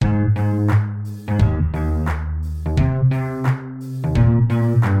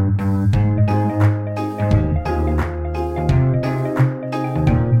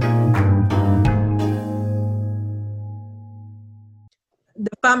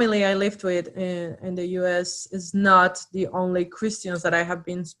family I lived with in the US is not the only Christians that I have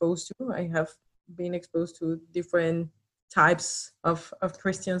been exposed to. I have been exposed to different types of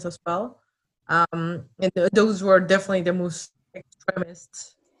Christians as well. And those were definitely the most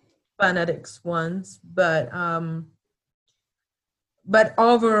extremist fanatics ones. But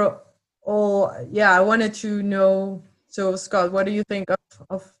overall, yeah, I wanted to know. So, Scott, what do you think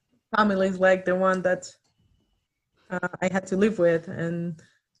of families like the one that I had to live with, and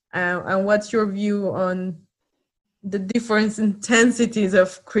what's your view on the different intensities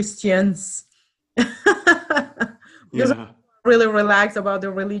of Christians? Because Yeah. really relaxed about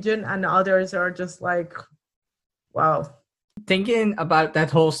the religion, and others are just like, wow. Thinking about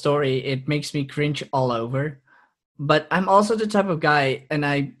that whole story, it makes me cringe all over. But I'm also the type of guy, and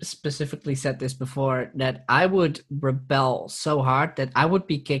I specifically said this before, that I would rebel so hard that I would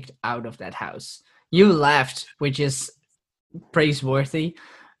be kicked out of that house. You laughed, which is praiseworthy.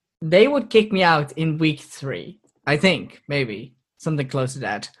 They would kick me out in week 3. I think, maybe. Something close to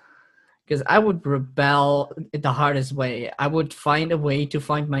that. Because I would rebel the hardest way. I would find a way to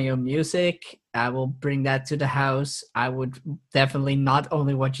find my own music. I will bring that to the house. I would definitely not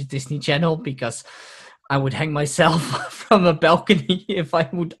only watch a Disney Channel, because I would hang myself from a balcony if I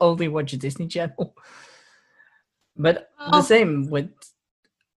would only watch a Disney Channel. But the same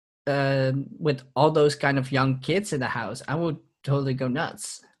with all those kind of young kids in the house, I would totally go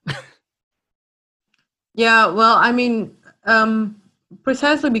nuts. Yeah, well, I mean,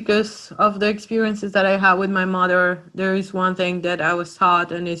 precisely because of the experiences that I had with my mother, there is one thing that I was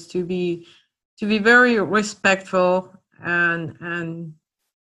taught, and is to be very respectful, and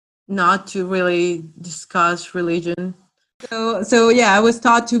not to really discuss religion. So yeah, I was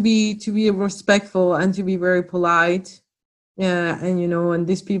taught to be respectful and to be very polite. Yeah, and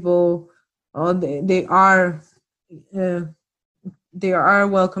these people, uh, they are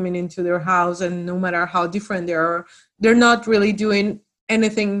welcoming into their house, and no matter how different they are, they're not really doing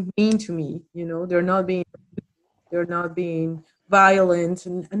anything mean to me. They're not being violent,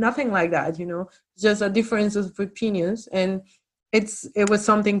 and nothing like that. Just a difference of opinions, and it was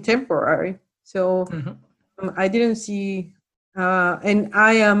something temporary. So Mhm. I didn't see, and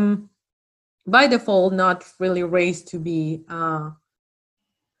I am by default not really raised to be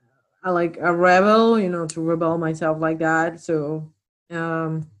like a rebel, to rebel myself like that. So,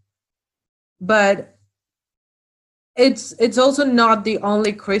 um, but it's also not the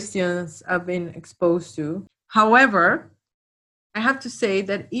only Christians I've been exposed to. However, I have to say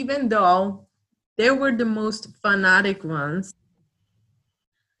that even though they were the most fanatic ones,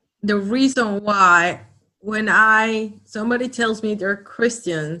 the reason why when I somebody tells me they're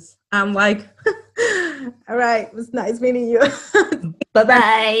Christians, I'm like, all right, it was nice meeting you.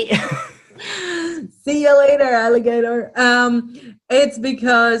 Bye-bye. See you later, alligator. It's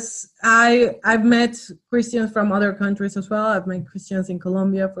because I've met Christians from other countries as well. I've met Christians in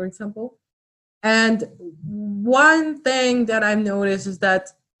Colombia, for example. And one thing that I've noticed is that,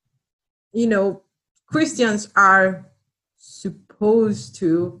 Christians are supposed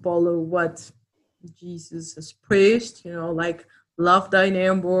to follow what Jesus has preached, like love thy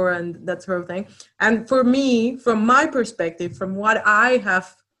neighbor and that sort of thing. And for me, from my perspective, from what I have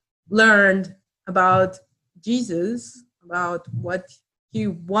learned about Jesus, about what he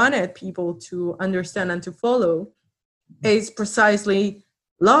wanted people to understand and to follow, is precisely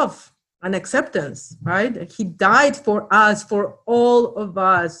love and acceptance, right? He died for us, for all of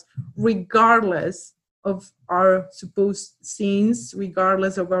us, regardless of our supposed sins,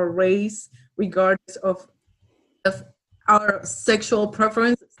 regardless of our race, regardless of our sexual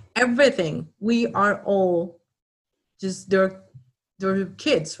preference, everything. We are all just their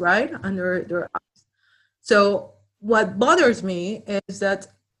kids, right? And their so what bothers me is that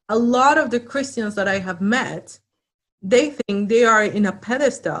a lot of the Christians that I have met, they think they are in a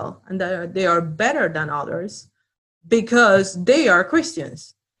pedestal and that they are better than others because they are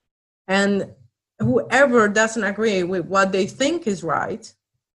Christians. And whoever doesn't agree with what they think is right,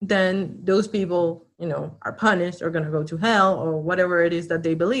 then those people, are punished or going to go to hell or whatever it is that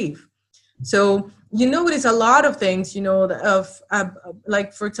they believe. So it's a lot of things,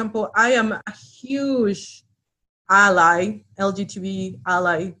 like, for example, I am a huge LGBT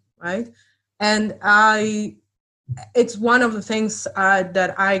ally, right? And it's one of the things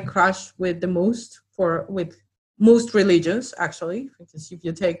that I crush with the most with most religions, actually, because if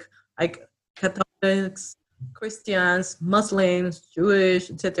you take like Catholics, Christians, Muslims, Jewish,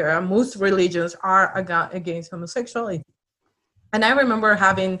 etc., most religions are against homosexuality. And I remember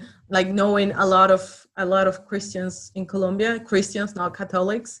knowing a lot of Christians in Colombia, Christians, not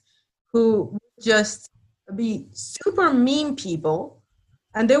Catholics, who would just be super mean people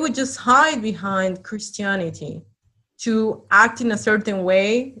and they would just hide behind Christianity to act in a certain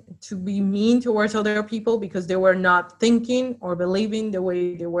way, to be mean towards other people because they were not thinking or believing the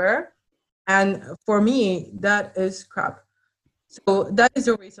way they were. And for me, that is crap. So that is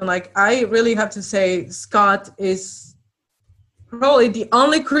the reason, like, I really have to say Scott is probably the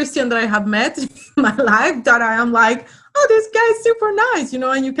only Christian that I have met in my life that I am like, oh, this guy is super nice,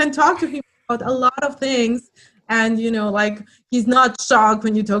 and you can talk to him about a lot of things. And, like, he's not shocked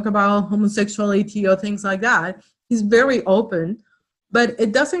when you talk about homosexuality or things like that. He's very open, but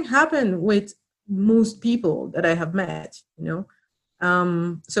it doesn't happen with most people that I have met.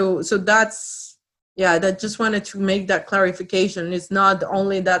 So that's, yeah, that just wanted to make that clarification. It's not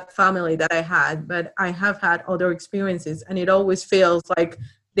only that family that I had, but I have had other experiences, and it always feels like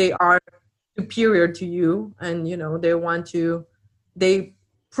they are superior to you, and they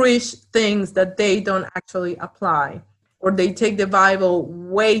preach things that they don't actually apply, or they take the Bible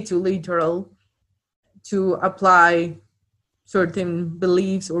way too literal to apply certain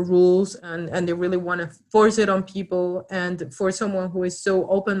beliefs or rules, and they really want to force it on people. And for someone who is so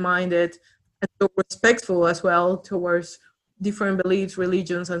open-minded and so respectful as well towards different beliefs,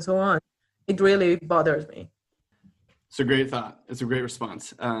 religions, and so on, it really bothers me. It's a great thought. It's a great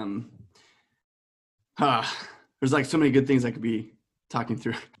response. There's like so many good things I could be talking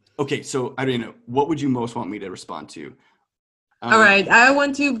through. Okay, so I don't know. What would you most want me to respond to? All right, I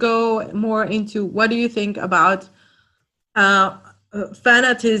want to go more into what do you think about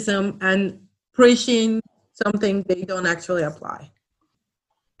fanatism and preaching something they don't actually apply.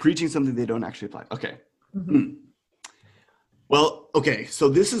 Preaching something they don't actually apply. Okay. Mm-hmm. Well, okay. So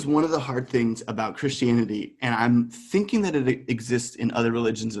this is one of the hard things about Christianity, and I'm thinking that it exists in other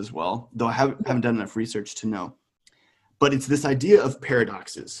religions as well, though I haven't done enough research to know. But it's this idea of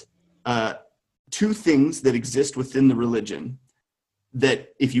paradoxes. Two things that exist within the religion that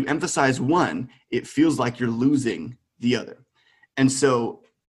if you emphasize one, it feels like you're losing the other. And so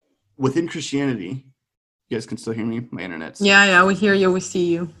within Christianity, you guys can still hear me? My internet's... Yeah, we hear you, we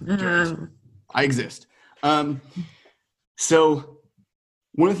see you. I exist. So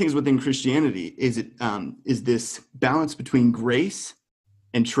one of the things within Christianity is this balance between grace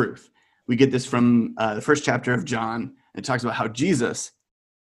and truth. We get this from the first chapter of John. It talks about how Jesus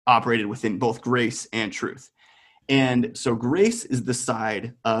operated within both grace and truth. And so grace is the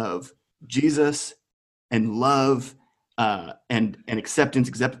side of Jesus and love and acceptance,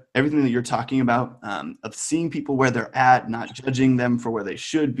 everything that you're talking about, of seeing people where they're at, not judging them for where they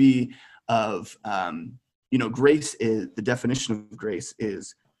should be, of, grace is, the definition of grace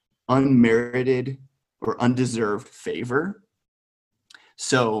is unmerited or undeserved favor.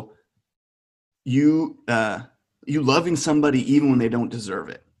 So you loving somebody even when they don't deserve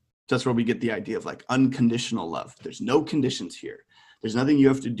it. That's where we get the idea of like unconditional love. There's no conditions here. There's nothing you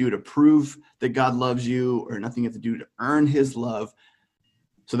have to do to prove that God loves you, or nothing you have to do to earn his love.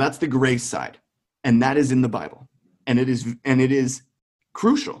 So that's the grace side. And that is in the Bible. And it is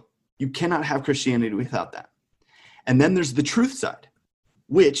crucial. You cannot have Christianity without that. And then there's the truth side,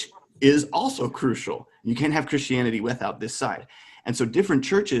 which is also crucial. You can't have Christianity without this side. And so different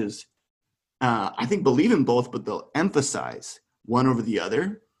churches, I think, believe in both, but they'll emphasize one over the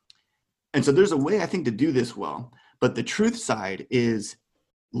other. And so there's a way, I think, to do this well. But the truth side is,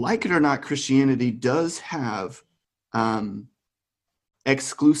 like it or not, Christianity does have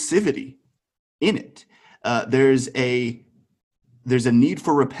exclusivity in it. There's a need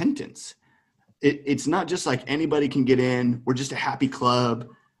for repentance. It's not just like anybody can get in. We're just a happy club.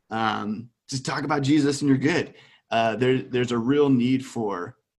 Just talk about Jesus and you're good. There's a real need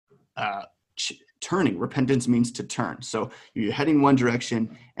for turning. Repentance means to turn. So you're heading one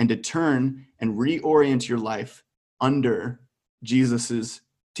direction, and to turn and reorient your life under Jesus's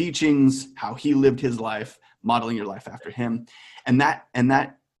teachings, how he lived his life, modeling your life after him. And that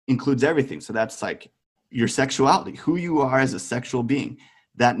includes everything. So that's like your sexuality, who you are as a sexual being.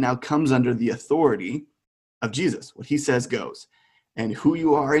 That now comes under the authority of Jesus. What he says goes. And who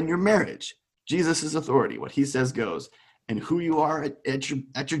you are in your marriage, Jesus' authority. What he says goes. And who you are at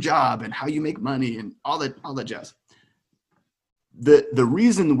your job, and how you make money, and all that jazz. The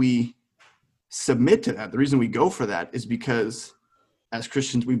reason we submit to that, the reason we go for that, is because as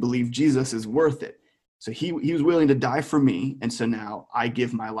Christians we believe Jesus is worth it. So he was willing to die for me, and so now I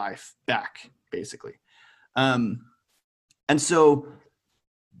give my life back, basically. And so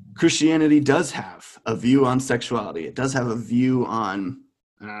Christianity does have a view on sexuality. It does have a view on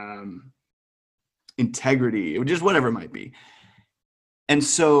integrity, just whatever it might be. And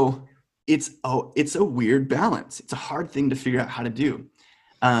so it's a weird balance. It's a hard thing to figure out how to do.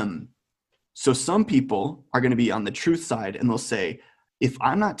 So some people are going to be on the truth side, and they'll say, if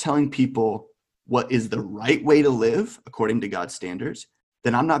I'm not telling people what is the right way to live according to God's standards,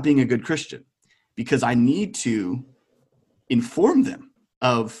 then I'm not being a good Christian, because I need to inform them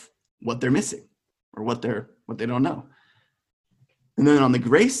of what they're missing or what they don't know. And then on the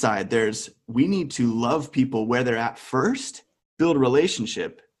grace side, we need to love people where they're at first, build a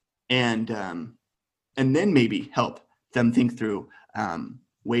relationship, and then maybe help them think through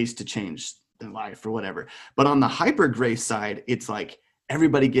ways to change their life or whatever. But on the hyper grace side, it's like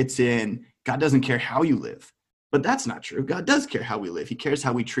everybody gets in. God doesn't care how you live, but that's not true. God does care how we live. He cares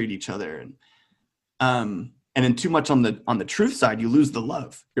how we treat each other. And then too much on the truth side, you lose the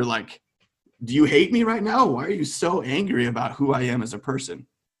love. You're like, do you hate me right now? Why are you so angry about who I am as a person?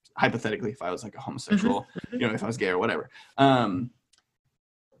 Hypothetically, if I was like a homosexual, if I was gay or whatever. And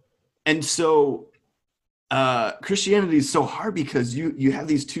so Christianity is so hard because you have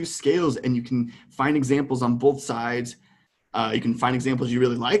these two scales, and you can find examples on both sides. You can find examples you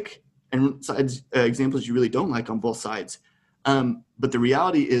really like and examples you really don't like on both sides. But the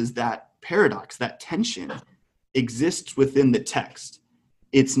reality is that paradox, that tension, exists within the text.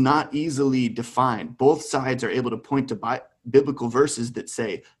 It's not easily defined. Both sides are able to point to biblical verses that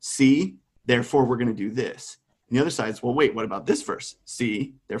say, see, therefore we're going to do this. And the other side is, well, wait, what about this verse?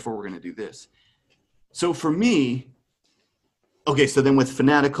 See, therefore we're going to do this. So for me, okay, so then with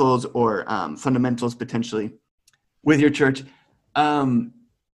fanaticals or fundamentals potentially with your church, on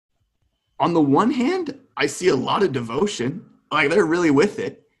the one hand, I see a lot of devotion. Like, they're really with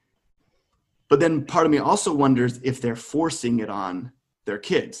it. But then part of me also wonders if they're forcing it on their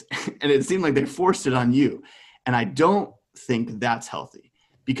kids. And it seemed like they forced it on you. And I don't think that's healthy,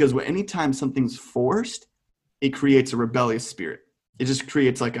 because anytime something's forced, it creates a rebellious spirit. It just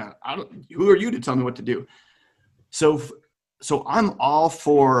creates like who are you to tell me what to do? So I'm all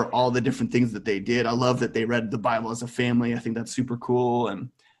for all the different things that they did. I love that they read the Bible as a family. I think that's super cool. And,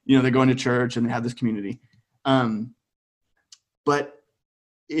 they're going to church and they have this community. But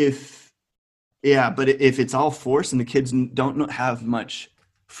if it's all forced and the kids don't have much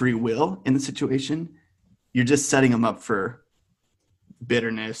free will in the situation, you're just setting them up for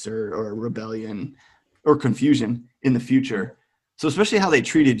bitterness or rebellion or confusion in the future. So especially how they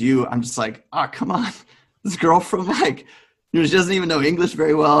treated you, I'm just like, come on. This girl from she doesn't even know English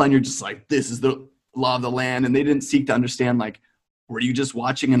very well. And you're just like, this is the law of the land. And they didn't seek to understand, like, were you just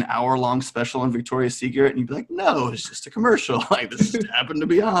watching an hour-long special on Victoria's Secret? And you'd be like, no, it's just a commercial. Like, this just happened to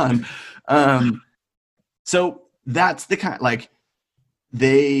be on. So that's the kind, like,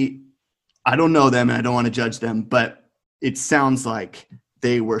 I don't know them and I don't want to judge them, but it sounds like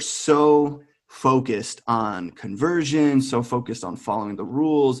they were so focused on conversion, so focused on following the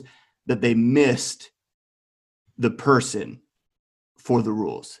rules, that they missed the person for the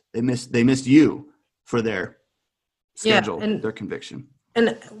rules. They missed you for their schedule, and their conviction.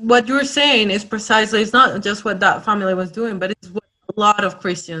 And what you're saying is precisely, it's not just what that family was doing, but it's what a lot of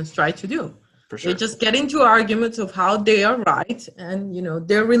Christians try to do. For sure. They just get into arguments of how they are right, and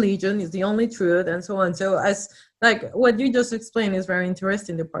their religion is the only truth, and so on. So as like what you just explained is very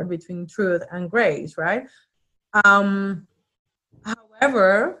interesting, the part between truth and grace, right?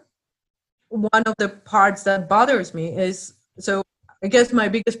 However, one of the parts that bothers me is, so I guess my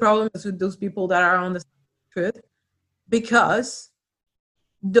biggest problem is with those people that are on the truth, because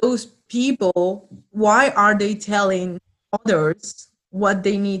those people, why are they telling others what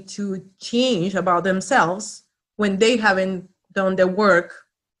they need to change about themselves when they haven't done the work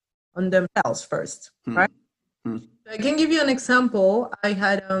on themselves first, right? I can give you an example. I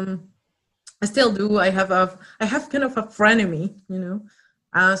had, I still do. I have kind of a frenemy,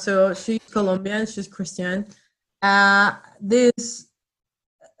 so she's Colombian, she's Christian. This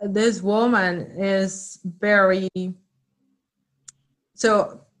woman is very,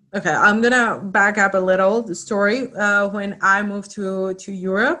 so, okay, I'm gonna back up a little the story. When I moved to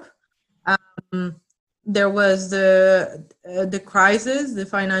Europe, there was the crisis, the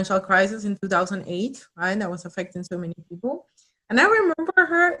financial crisis in 2008, right? That was affecting so many people. And I remember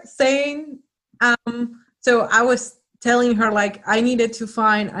her saying, so I was telling her, like, I needed to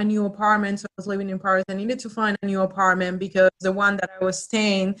find a new apartment. So I was living in Paris. I needed to find a new apartment because the one that I was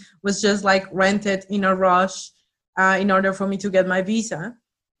staying was just like rented in a rush in order for me to get my visa.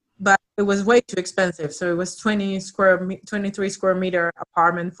 But it was way too expensive. So it was 23 square meter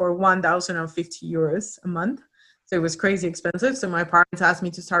apartment for 1,050 euros a month. So it was crazy expensive. So my parents asked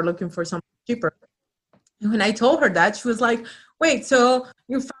me to start looking for something cheaper. And when I told her that, she was like, wait, so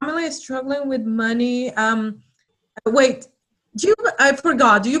your family is struggling with money. Wait, I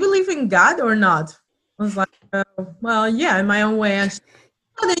forgot. Do you believe in God or not? I was like, well, yeah, in my own way. And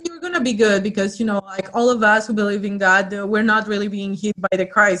then you're gonna be good because like all of us who believe in God, we're not really being hit by the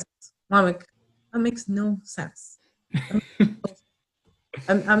crisis. I'm like, that makes no sense.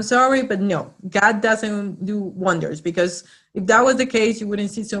 I'm sorry, but no, God doesn't do wonders, because if that was the case, you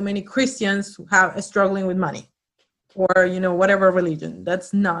wouldn't see so many Christians who have struggling with money or whatever religion.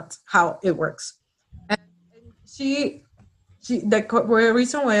 That's not how it works. And the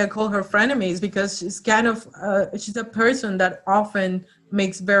reason why I call her frenemy is because she's kind of she's a person that often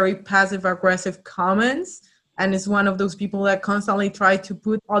makes very passive aggressive comments, and is one of those people that constantly try to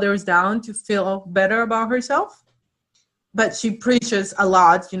put others down to feel better about herself. But she preaches a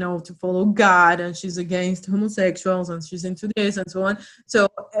lot, to follow God, and she's against homosexuals, and she's into this and so on. So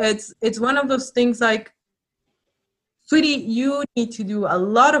it's one of those things like, sweetie, you need to do a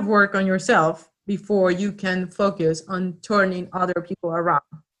lot of work on yourself before you can focus on turning other people around.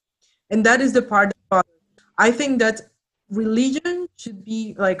 And that is the part that bothers. I think that religion should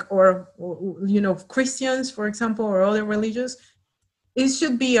be like, or Christians, for example, or other religions, it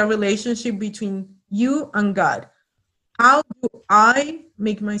should be a relationship between you and God. How do I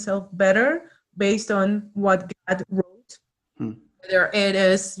make myself better based on what God wrote? Whether it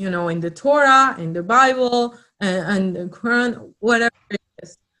is, in the Torah, in the Bible, and the Quran, whatever it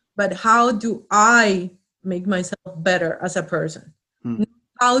is. But how do I make myself better as a person?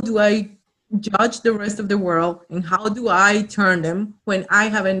 How do I judge the rest of the world, and how do I turn them when I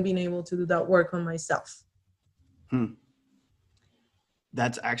haven't been able to do that work on myself?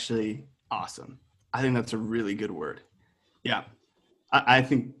 That's actually awesome. I think that's a really good word. Yeah, I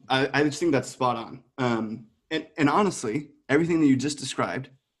think I just think that's spot on. And honestly, everything that you just described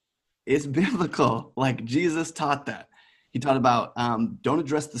is biblical. Like Jesus taught that. He taught about don't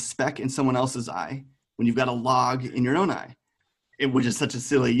address the speck in someone else's eye when you've got a log in your own eye, which is such a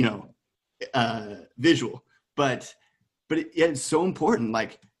silly, visual. But it's so important,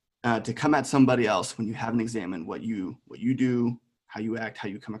 like to come at somebody else when you haven't examined what you do, how you act, how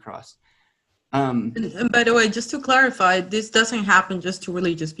you come across. And by the way, just to clarify, this doesn't happen just to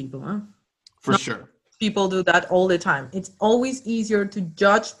religious people, huh? For sure. People do that all the time. It's always easier to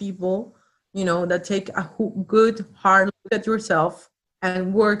judge people, that take a good, hard look at yourself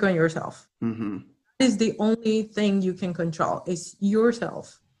and work on yourself. That is the only thing you can control, is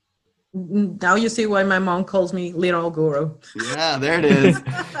yourself. Now you see why my mom calls me little guru. Yeah, there it is.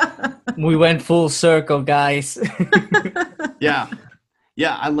 We went full circle, guys. Yeah,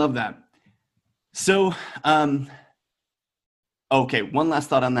 I love that. So, okay, one last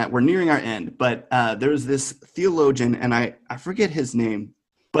thought on that. We're nearing our end, but there's this theologian, and I forget his name,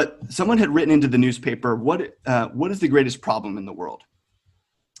 but someone had written into the newspaper, what is the greatest problem in the world?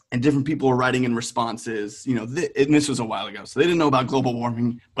 And different people were writing in responses, and this was a while ago, so they didn't know about global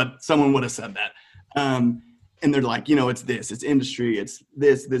warming, but someone would have said that. And they're like, it's this, it's industry, it's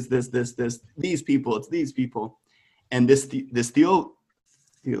this, these people, it's these people. And this theologian,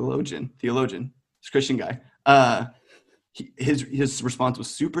 this Christian guy, his response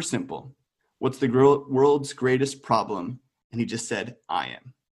was super simple. What's the world's greatest problem? And he just said, I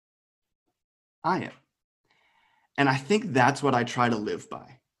am. And I think that's what I try to live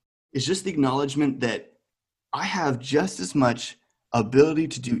by. It's just the acknowledgement that I have just as much ability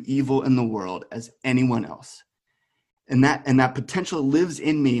to do evil in the world as anyone else. And that potential lives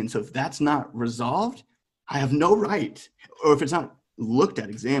in me. And so if that's not resolved, I have no right, or if it's not looked at,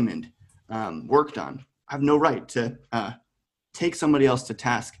 examined, worked on, I have no right to take somebody else to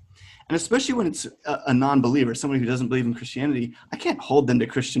task. And especially when it's a non-believer, somebody who doesn't believe in Christianity, I can't hold them to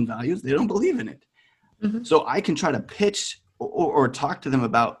Christian values. They don't believe in it. So I can try to pitch or talk to them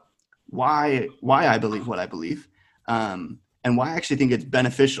about why I believe what I believe, and why I actually think it's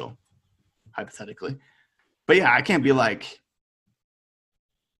beneficial, hypothetically. But yeah, I can't be like,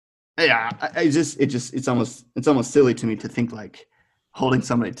 yeah, it's almost silly to me to think like holding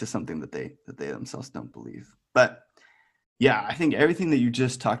somebody to something that they themselves don't believe. But yeah, I think everything that you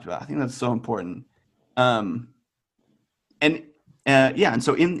just talked about, I think that's so important. And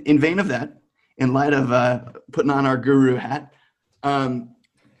so in vein of that, in light of putting on our guru hat,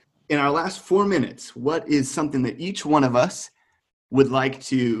 in our last 4 minutes, what is something that each one of us would like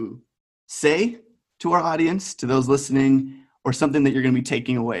to say to our audience, to those listening, or something that you're going to be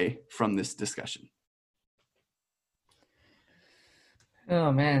taking away from this discussion?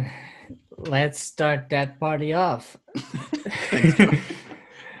 Oh man, let's start that party off. Thanks, Joe.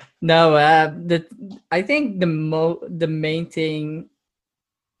 No, I think the main thing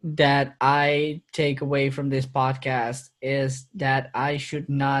that I take away from this podcast is that I should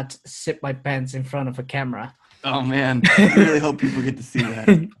not sit my pants in front of a camera. Oh man, I really hope people get to see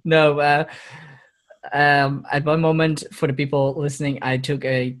that. No, at one moment, for the people listening, I took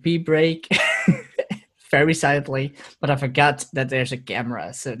a pee break very silently, but I forgot that there's a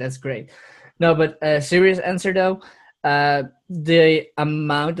camera, so that's great. No, but serious answer though, the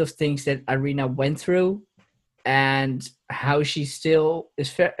amount of things that Irina went through and how she still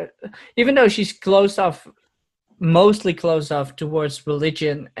is even though she's mostly closed off towards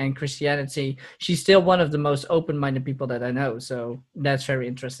religion and Christianity, she's still one of the most open-minded people that I know. So that's very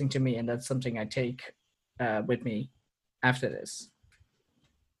interesting to me, and that's something I take with me after this.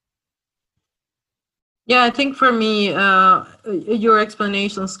 Yeah, I think for me, your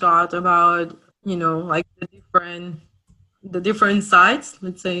explanation, Scott, about like the different sides,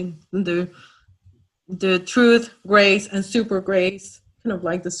 let's say the truth, grace, and super grace. Kind of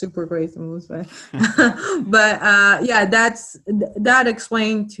like the super grace moves, but yeah, that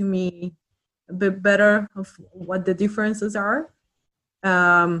explained to me a bit better of what the differences are.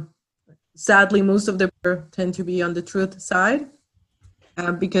 Sadly, most of them tend to be on the truth side,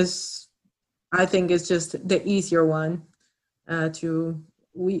 because I think it's just the easier one.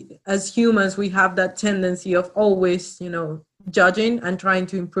 We as humans, we have that tendency of always, judging and trying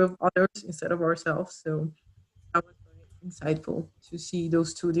to improve others instead of ourselves. So that was very insightful to see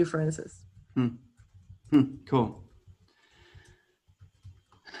those two differences. Cool.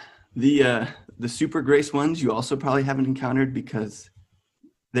 The super grace ones you also probably haven't encountered because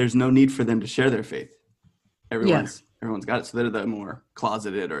there's no need for them to share their faith. Everyone's got it, so they're the more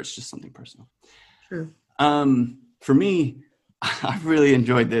closeted, or it's just something personal. True. For me, I've really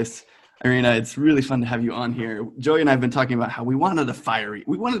enjoyed this. Irina, it's really fun to have you on here. Joey and I have been talking about how we wanted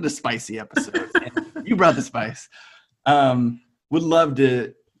a spicy episode. And you brought the spice. Would love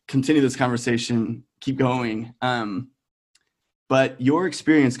to continue this conversation, keep going. But your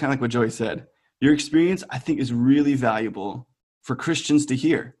experience, kind of like what Joey said, your experience, I think, is really valuable for Christians to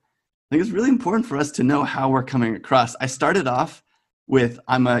hear. I think it's really important for us to know how we're coming across. I started off with,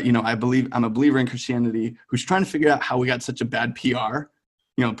 I'm a believer in Christianity who's trying to figure out how we got such a bad PR,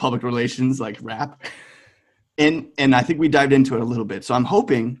 public relations, like rap. And I think we dived into it a little bit. So I'm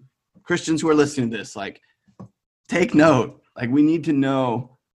hoping Christians who are listening to this, like, take note. Like, we need to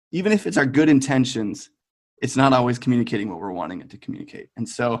know, even if it's our good intentions, it's not always communicating what we're wanting it to communicate. And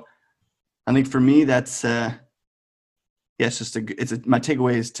so I think for me, that's, my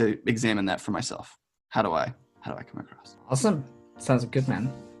takeaway is to examine that for myself. How do I come across? Awesome. Sounds good,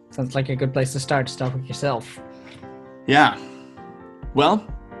 man. Sounds like a good place to start with yourself. Yeah. Well,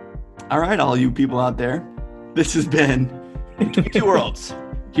 all right, all you people out there. This has been Between Two Worlds,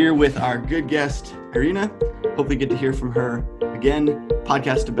 here with our good guest, Irina. Hopefully get to hear from her again.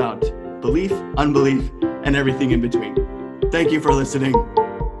 Podcast about belief, unbelief, and everything in between. Thank you for listening.